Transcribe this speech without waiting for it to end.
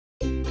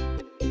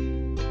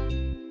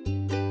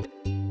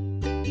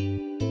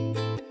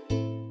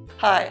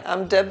Hi,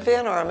 I'm Deb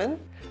Van Arman.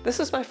 This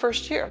is my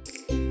first year.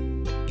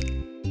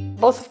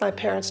 Both of my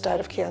parents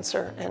died of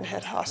cancer and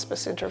had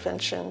hospice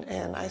intervention,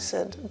 and I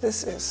said,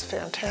 this is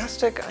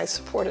fantastic. I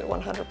support it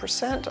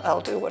 100%.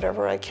 I'll do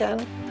whatever I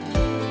can.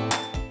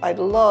 I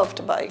love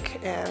to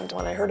bike, and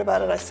when I heard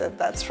about it, I said,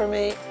 that's for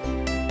me.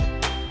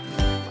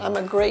 I'm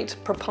a great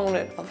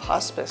proponent of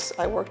hospice.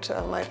 I worked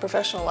my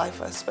professional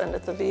life I spent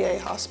at the VA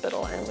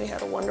hospital, and we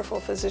had a wonderful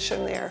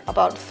physician there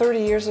about 30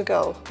 years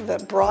ago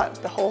that brought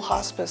the whole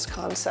hospice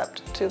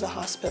concept to the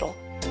hospital.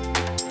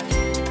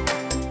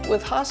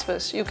 With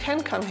hospice, you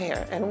can come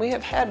here, and we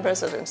have had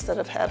residents that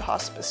have had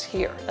hospice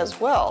here as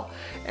well,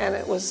 and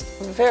it was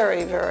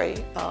very,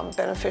 very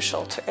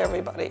beneficial to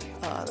everybody,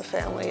 the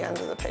family and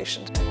the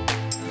patient.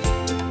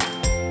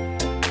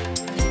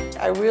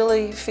 I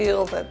really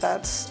feel that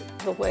that's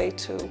the way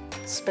to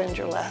spend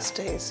your last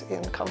days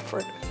in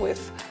comfort,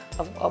 with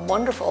a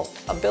wonderful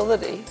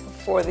ability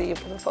for the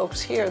folks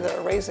here that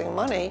are raising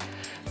money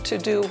to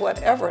do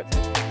whatever.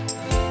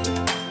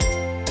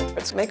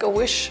 It's make a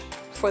wish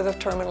for the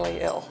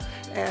terminally ill,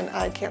 and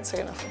I can't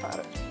say enough about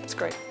it. It's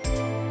great.